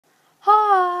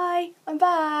I'm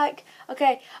back.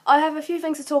 Okay, I have a few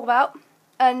things to talk about,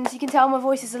 and you can tell my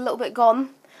voice is a little bit gone.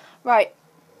 Right.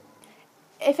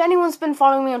 If anyone's been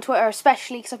following me on Twitter,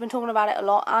 especially because I've been talking about it a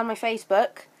lot, and my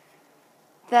Facebook,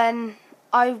 then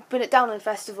I've been at Download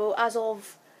Festival as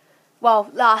of, well,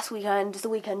 last weekend, is the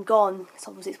weekend gone, because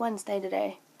obviously it's Wednesday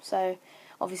today, so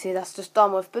obviously that's just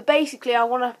done with. But basically I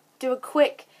want to do a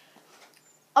quick,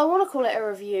 I want to call it a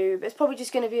review, but it's probably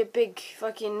just going to be a big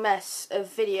fucking mess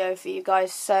of video for you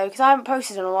guys, so, because I haven't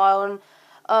posted in a while, and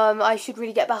I should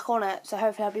really get back on it, so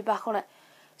hopefully I'll be back on it.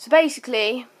 So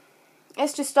basically,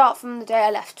 let's just start from the day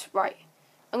I left. Right,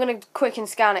 I'm going to quick and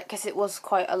scan it, because it was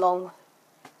quite a long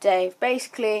day.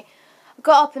 Basically, I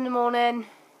got up in the morning,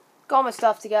 got my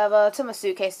stuff together, took my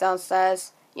suitcase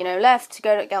downstairs, left to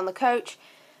go down the coach.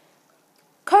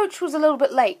 Coach was a little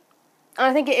bit late. And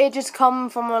I think it had just come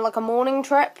from a morning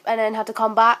trip and then had to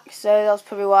come back, so that was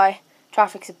probably why.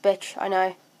 Traffic's a bitch, I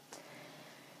know.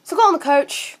 So I got on the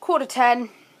coach, 10:15,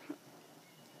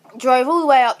 drove all the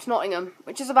way up to Nottingham,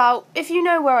 which is about, if you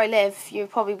know where I live, you'll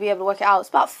probably be able to work it out, it's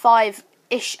about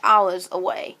 5-ish hours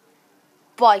away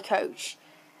by coach.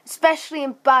 Especially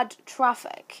in bad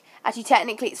traffic. Actually,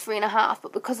 technically it's 3.5,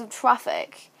 but because of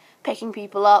traffic, picking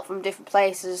people up from different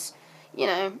places,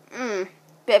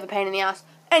 bit of a pain in the ass.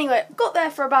 Anyway, got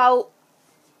there for about,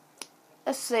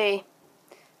 let's see,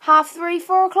 3:30,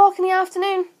 4 o'clock in the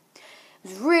afternoon. It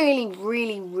was really,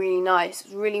 really, really nice. It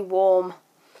was really warm.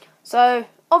 So,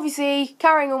 obviously,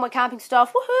 carrying all my camping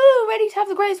stuff, woohoo, ready to have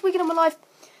the greatest weekend of my life.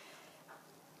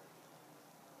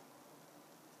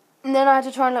 And then I had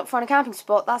to try and find a camping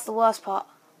spot. That's the worst part.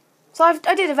 So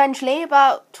I did eventually,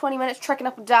 about 20 minutes trekking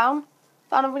up and down.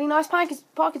 Found a really nice parking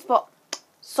spot.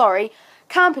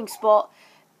 Camping spot.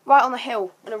 Right on the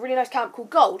hill, in a really nice camp called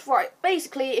Gold. Right,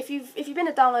 basically, if you've been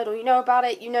to Download or you know about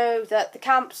it, you know that the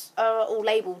camps are all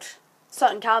labelled.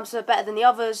 Certain camps are better than the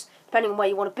others, depending on where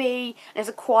you want to be. And there's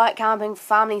a quiet camping for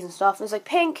families and stuff. There's like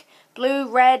pink, blue,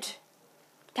 red,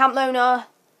 Camp Loner,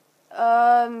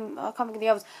 I can't think of the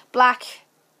others. Black,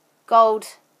 gold,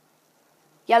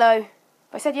 yellow.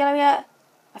 Have I said yellow yet?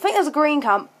 I think there's a green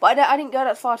camp, but I didn't go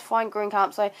that far to find green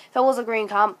camp. So if there was a green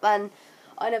camp, then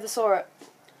I never saw it.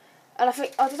 And I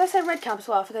think, did I say red camp as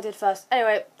well? I think I did first.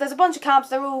 Anyway, there's a bunch of camps,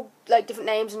 they're all, different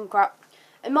names and crap.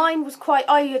 And mine was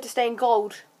I had to stay in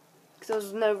Gold, because there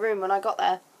was no room when I got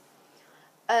there.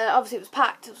 Obviously it was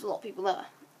packed, there was a lot of people there.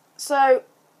 So,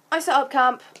 I set up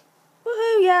camp.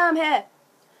 Woohoo, yeah, I'm here.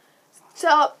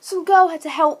 Set up, some girl had to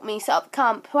help me set up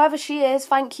camp. Whoever she is,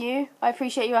 thank you. I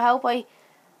appreciate your help. I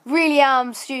really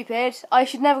am stupid. I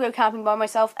should never go camping by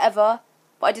myself, ever.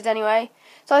 But I did anyway.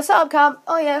 So I set up camp.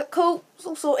 Oh yeah, cool. It's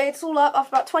all sorted. It's all up after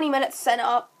about 20 minutes setting it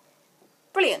up.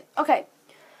 Brilliant. Okay.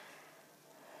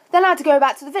 Then I had to go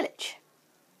back to the village.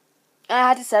 And I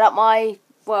had to set up I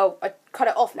cut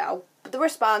it off now. But the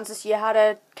wristbands this year had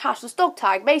a cashless dog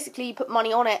tag. Basically, you put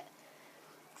money on it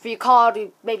for your card.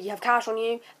 Maybe you have cash on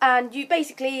you. And you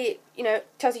basically, it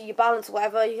tells you your balance or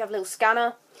whatever. You have a little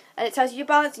scanner. And it tells you your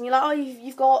balance. And you're like, oh,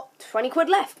 you've got 20 quid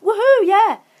left. Woohoo,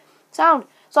 yeah. Sound.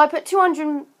 So I put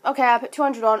 200, I put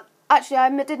 200 on. Actually,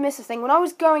 I did miss a thing. When I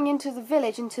was going into the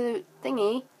village, into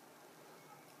thingy,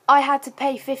 I had to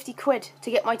pay 50 quid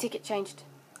to get my ticket changed.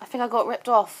 I think I got ripped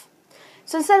off.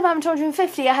 So instead of having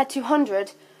 250, I had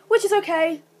 200, which is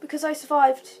okay, because I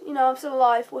survived. I'm still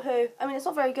alive, woohoo. I mean, it's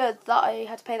not very good that I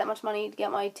had to pay that much money to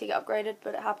get my ticket upgraded,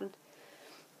 but it happened.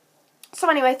 So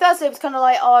anyway, Thursday was kind of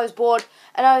I was bored,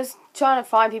 and I was trying to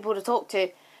find people to talk to.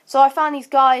 So I found these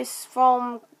guys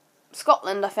from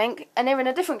Scotland, I think, and they were in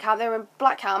a different camp. They were in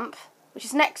Black Camp, which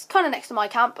is kind of next to my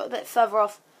camp, but a bit further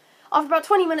off. After about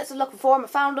 20 minutes of looking for them, I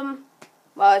found them.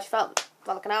 Well, it felt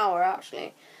like an hour,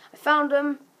 actually. I found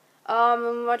them.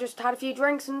 I just had a few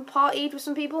drinks and partied with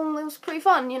some people, and it was pretty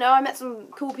fun. I met some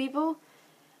cool people,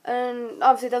 and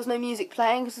obviously there was no music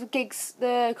playing, because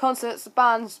the concerts, the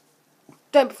bands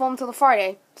don't perform until the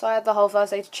Friday, so I had the whole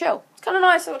Thursday to chill. It's kind of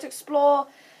nice. I got to explore.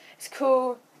 It's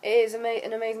cool. It is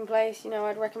an amazing place.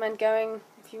 I'd recommend going.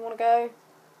 If you want to go,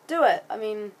 do it. I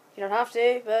mean, you don't have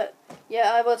to, but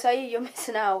yeah, I will tell you, you're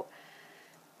missing out.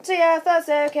 So yeah,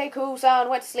 Thursday, okay, cool,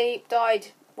 sound, went to sleep, died,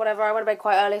 whatever. I went to bed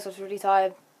quite early, so I was really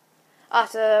tired.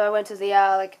 After I went to the,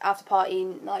 after party,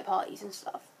 night parties and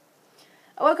stuff.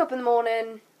 I woke up in the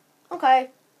morning,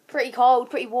 okay, pretty cold,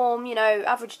 pretty warm,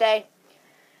 average day.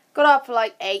 Got up for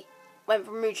 8. Went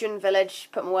from Moochun village,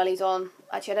 put my wellies on.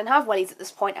 Actually, I didn't have wellies at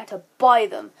this point. I had to buy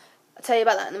them. I'll tell you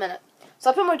about that in a minute. So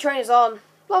I put my trainers on.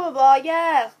 Blah, blah, blah.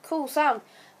 Yeah, cool, sound.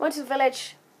 Went to the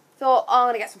village. Thought, I'm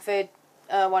going to get some food.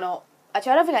 Why not?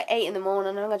 Actually, I don't think I ate in the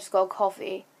morning. I think I just got a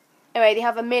coffee. Anyway, they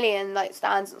have a million,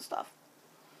 stands and stuff.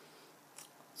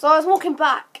 So I was walking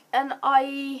back, and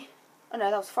I Oh no,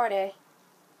 that was Friday.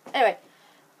 Anyway.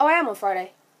 Oh, I am on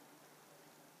Friday.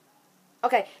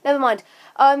 Okay, never mind.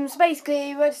 So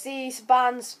basically, we went to see some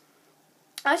bands.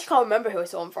 I actually can't remember who I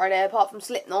saw on Friday, apart from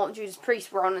Slipknot and Judas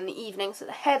Priest were on in the evening, so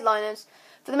the headliners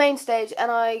for the main stage,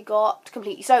 and I got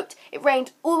completely soaked. It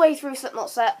rained all the way through Slipknot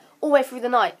set, all the way through the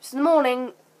night. So in the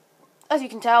morning, as you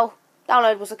can tell,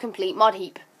 Download was a complete mud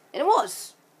heap. And it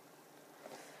was.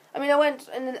 I mean,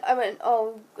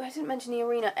 oh, I didn't mention the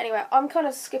arena. Anyway, I'm kind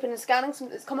of skipping and scanning, so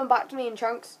it's coming back to me in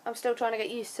chunks. I'm still trying to get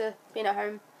used to being at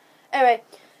home. Anyway,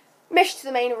 mished to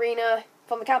the main arena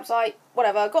from the campsite,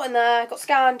 whatever. Got in there, got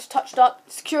scanned, touched up.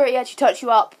 Security actually touched you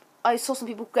up. I saw some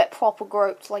people get proper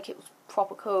groped, like it was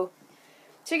proper cool.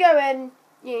 So you go in,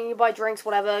 you buy drinks,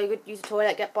 whatever, you use the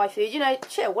toilet, buy food,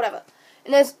 chill, whatever.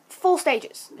 And there's 4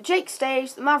 stages. The Jake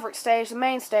stage, the Maverick stage, the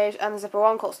main stage, and the Zippo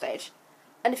Encore stage.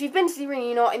 And if you've been to the arena,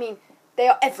 you know what I mean. They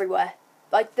are everywhere.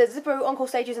 Like, the Zippo Encore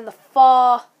stage is in the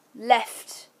far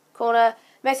left corner,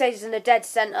 main stage is in the dead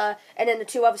centre, and then the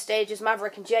 2 other stages,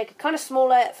 Maverick and Jake, are kind of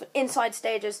smaller inside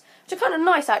stages, which are kind of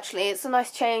nice, actually. It's a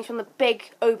nice change from the big,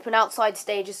 open, outside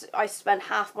stages I spend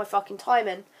half my fucking time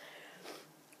in.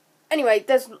 Anyway,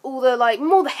 there's all the,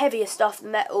 more the heavier stuff, the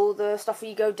metal, the stuff where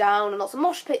you go down, and lots of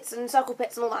mosh pits and circle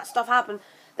pits and all that stuff happen.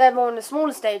 They're more in the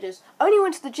smaller stages. I only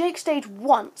went to the Jake stage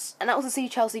once, and that was to see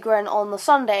Chelsea Grin on the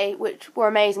Sunday, which were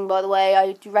amazing, by the way.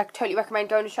 I do totally recommend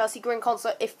going to Chelsea Grin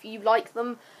concert if you like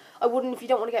them. I wouldn't if you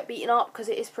don't want to get beaten up, because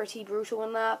it is pretty brutal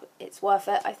in there, but it's worth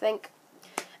it, I think.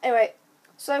 Anyway,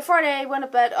 so Friday, went to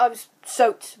bed, I was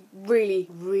soaked, really,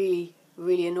 really,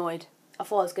 really annoyed. I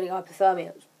thought I was going to get hypothermia,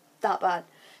 it was that bad.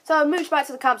 So I moved back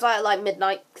to the campsite at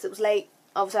midnight, because it was late.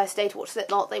 Obviously I stayed to watch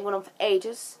Slipknot, they went on for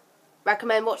ages.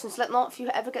 Recommend watching Slipknot if you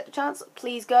ever get the chance.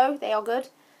 Please go, they are good.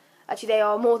 Actually, they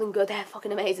are more than good, they're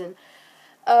fucking amazing.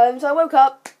 So I woke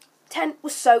up, tent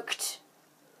was soaked.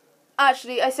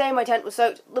 Actually, I say my tent was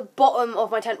soaked, the bottom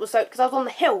of my tent was soaked, because I was on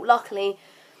the hill, luckily.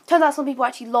 Turns out some people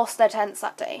actually lost their tents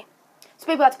that day. So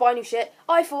people had to buy new shit.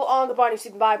 I thought, I'm going to buy a new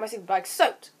sleeping bag, my sleeping bag's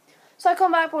soaked. So I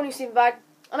come back, bought a new sleeping bag,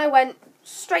 and I went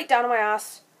straight down on my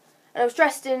ass. And I was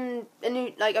dressed in a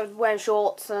new, I was wearing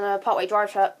shorts and a partway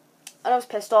drive shirt. And I was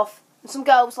pissed off. And some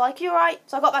girl was like, you alright?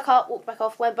 So I got back up, walked back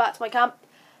off, went back to my camp.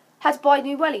 Had to buy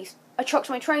new wellies. I chucked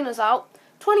my trainers out.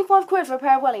 25 quid for a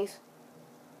pair of wellies.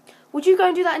 Would you go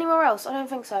and do that anywhere else? I don't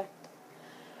think so.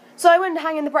 So I went to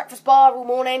hang in the breakfast bar all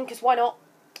morning, because why not?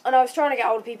 And I was trying to get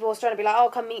hold of people. I was trying to be like, oh,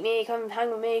 come meet me, come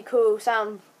hang with me, cool,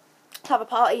 sound. Let's have a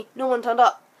party. No one turned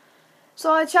up.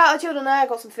 So I chilled in there,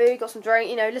 got some food, got some drink,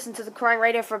 listened to the Kerrang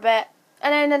radio for a bit.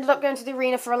 And then ended up going to the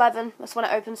arena for 11. That's when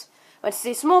it opens. Went to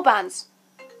see some more bands.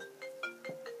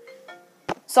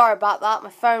 Sorry about that, my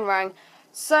phone rang.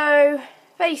 So,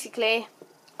 basically,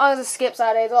 I was a skip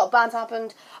Saturday, a lot of bands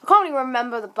happened. I can't really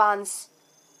remember the bands,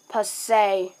 per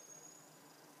se.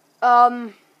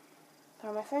 Sorry,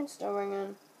 my phone's still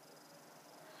ringing.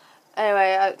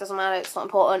 Anyway, it doesn't matter, it's not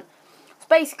important. So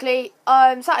basically,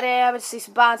 Saturday I went to see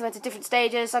some bands, I went to different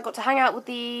stages. I got to hang out with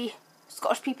the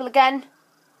Scottish people again.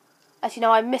 As you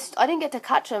know, I didn't get to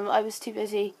catch them, I was too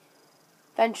busy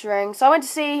venturing. So I went to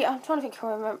see, I'm trying to think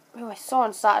who I saw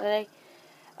on Saturday.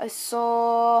 I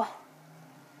saw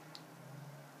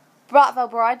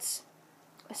Brattville Brides.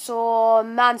 I saw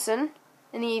Manson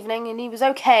in the evening, and he was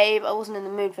okay, but I wasn't in the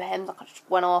mood for him. I just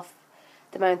went off,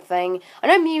 did my own thing. I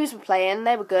know Muse were playing,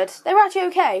 they were good. They were actually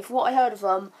okay, for what I heard of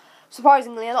them.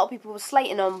 Surprisingly, a lot of people were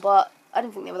slating them, but I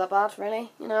didn't think they were that bad,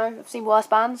 really. I've seen worse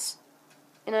bands.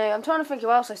 I'm trying to think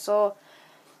who else I saw.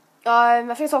 I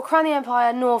think I saw Crown the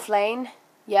Empire, North Lane.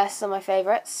 Yes, they're my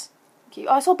favourites. Oh,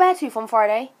 I saw Beartooth on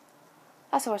Friday.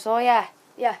 That's what I saw, yeah.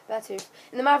 Yeah, Beartooth.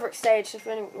 In the Maverick stage, if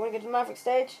you want to go to the Maverick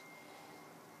stage.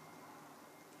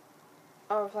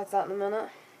 I'll reply to that in a minute.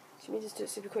 Should we just do it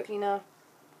super quickly now?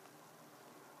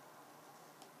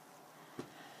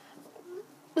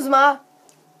 Doesn't matter.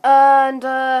 And,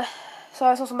 so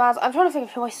I saw some bands. I'm trying to think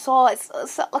of who I saw. It's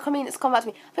come back to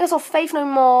me. I think I saw Faith No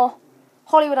More,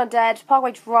 Hollywood Undead,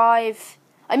 Parkway Drive.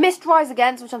 I missed Rise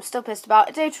Against, which I'm still pissed about.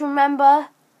 A Day to Remember.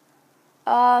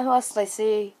 Who else did I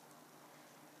see?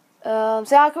 I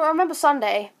can remember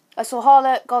Sunday. I saw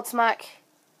Harlot, Godsmack,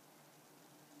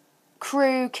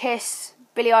 Crew, Kiss,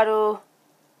 Billy Idol,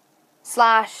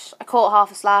 Slash. I caught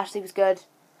half of Slash, he was good.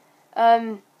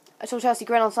 I saw Chelsea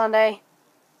Grin on Sunday.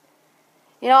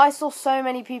 I saw so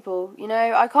many people,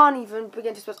 I can't even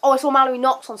begin to express. Oh, I saw Mallory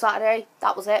Knox on Saturday.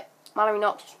 That was it. Mallory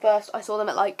Knox first. I saw them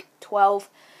at 12.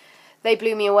 They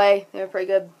blew me away. They were pretty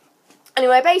good.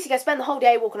 Anyway, basically I spent the whole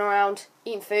day walking around,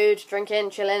 eating food, drinking,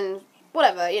 chilling,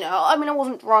 whatever, I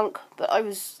wasn't drunk, but I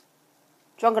was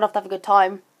drunk enough to have a good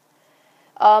time.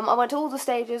 I went to all the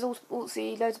stages, all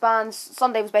see loads of bands.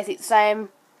 Sunday was basically the same.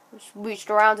 Just rooched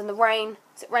around in the rain.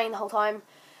 It rained the whole time.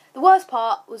 The worst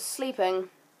part was sleeping.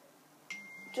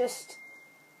 I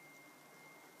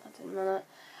didn't minute.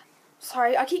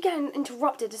 Sorry, I keep getting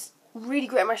interrupted. It's really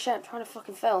gritting my shit. I'm trying to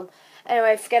fucking film.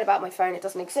 Anyway, forget about my phone. It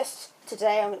doesn't exist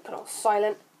today. I'm going to put it on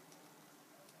silent.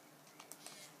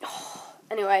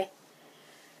 Anyway,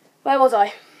 where was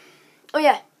I? Oh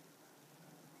yeah.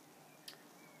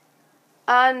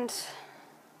 And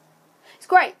it's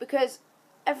great because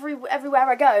everywhere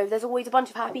I go, there's always a bunch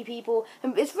of happy people,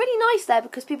 and it's really nice there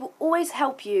because people always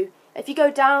help you. If you go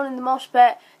down in the mosh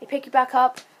pit, they pick you back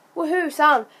up. Woohoo,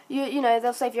 sound! You know,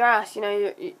 they'll save your ass. You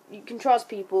know, you can trust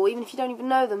people even if you don't even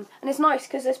know them, and it's nice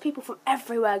because there's people from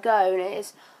everywhere go, and it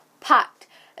is packed.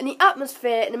 And the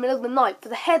atmosphere in the middle of the night for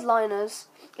the headliners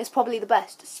is probably the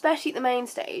best, especially at the main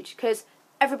stage, because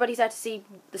everybody's there to see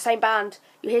the same band.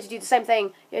 You're here to do the same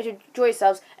thing. You're here to enjoy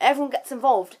yourselves. Everyone gets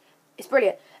involved. It's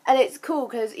brilliant, and it's cool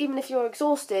because even if you're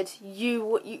exhausted,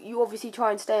 you obviously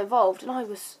try and stay involved. And I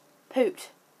was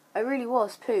pooped. I really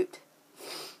was pooped.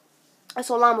 I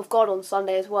saw Lamb of God on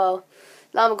Sunday as well.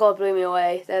 Lamb of God blew me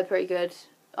away. They're pretty good.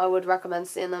 I would recommend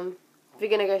seeing them if you're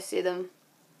gonna go see them.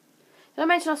 Did I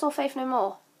mention I saw Faith No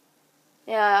More?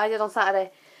 Yeah, I did on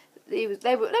Saturday. They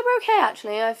were okay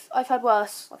actually. I've had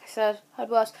worse. Like I said, had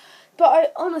worse.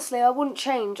 But honestly, I wouldn't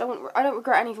change. I don't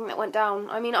regret anything that went down.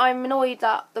 I mean, I'm annoyed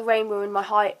that the rain ruined my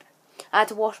hype. I had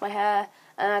to wash my hair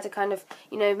and I had to kind of,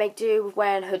 you know, make do with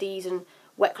wearing hoodies and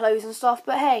wet clothes and stuff.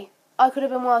 But hey, I could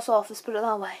have been worse off. Let's put it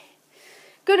that way.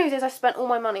 Good news is I spent all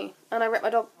my money and I ripped my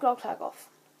dog tag off.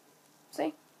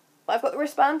 See? But I've got the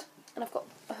wristband and I've got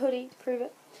a hoodie to prove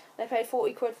it. And I paid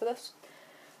 40 quid for this.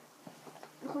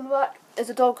 On the back, there's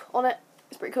a dog on it.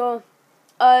 It's pretty cool.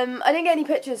 I didn't get any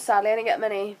pictures, sadly. I didn't get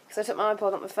many because I took my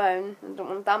iPod off my phone and don't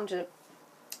want to damage it.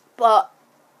 But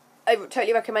I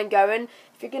totally recommend going.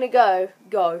 If you're gonna go,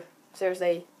 go.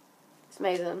 Seriously, it's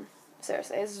amazing.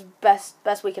 Seriously, this is the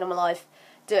best weekend of my life.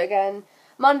 Do it again.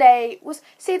 Monday was...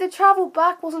 See, the travel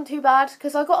back wasn't too bad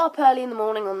because I got up early in the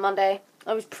morning on Monday.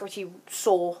 I was pretty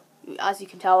sore. As you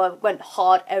can tell, I went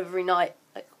hard every night.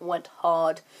 Like, went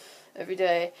hard every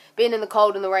day. Being in the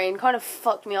cold and the rain kind of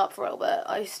fucked me up for a little bit.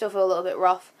 I still feel a little bit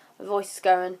rough. My voice is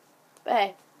going. But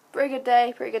hey, pretty good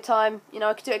day, pretty good time. You know,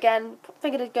 I could do it again.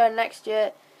 Thinking of going next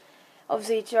year.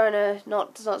 Obviously, Girona, there's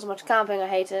not so much camping, I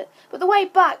hate it. But the way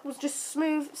back was just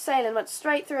smooth sailing. Went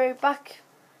straight through, back...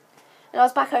 And I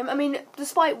was back home. I mean,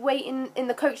 despite waiting in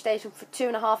the coach station for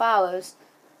 2.5 hours,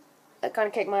 that kind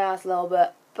of kicked my ass a little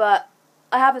bit. But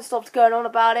I haven't stopped going on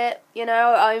about it. You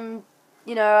know,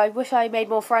 I wish I made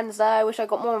more friends there. I wish I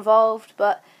got more involved.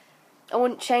 But I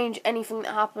wouldn't change anything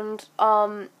that happened.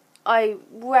 I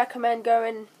recommend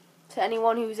going to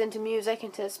anyone who's into music,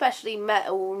 into especially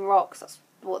metal and rock. That's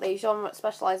what they genre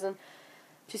specialise in.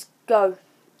 Just go.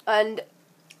 And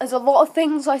there's a lot of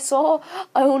things I saw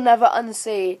I will never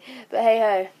unsee. But hey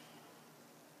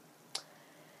ho.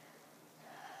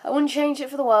 I wouldn't change it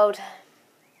for the world.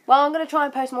 Well, I'm going to try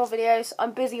and post more videos.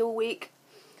 I'm busy all week.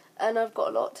 And I've got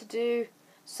a lot to do.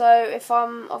 So if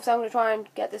obviously I'm going to try and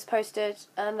get this posted.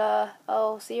 And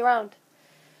I'll see you around.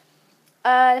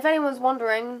 And if anyone's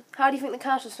wondering, how do you think the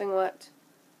cashless thing worked?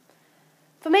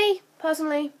 For me,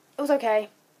 personally, it was okay.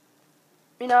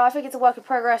 You know, I think it's a work in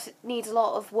progress. It needs a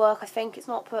lot of work, I think. It's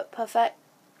not perfect.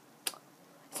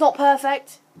 It's not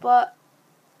perfect, but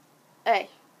hey,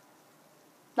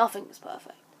 nothing is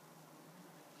perfect.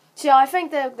 So yeah, I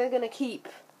think they're going to keep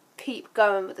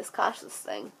going with this cashless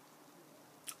thing.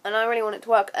 And I really want it to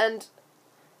work. And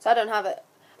so I don't have it.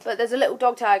 But there's a little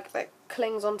dog tag that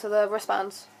clings onto the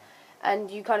wristbands. And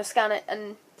you kind of scan it.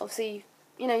 And obviously,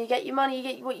 you know, you get your money, you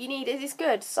get what you need. It's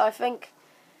good. So I think...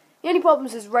 The only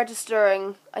problems is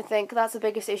registering. I think that's the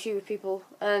biggest issue with people,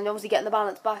 and obviously getting the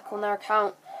balance back on their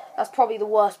account. That's probably the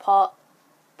worst part.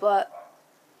 But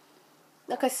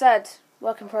like I said,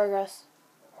 work in progress.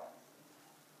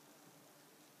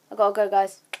 I gotta go,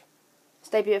 guys.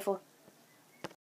 Stay beautiful.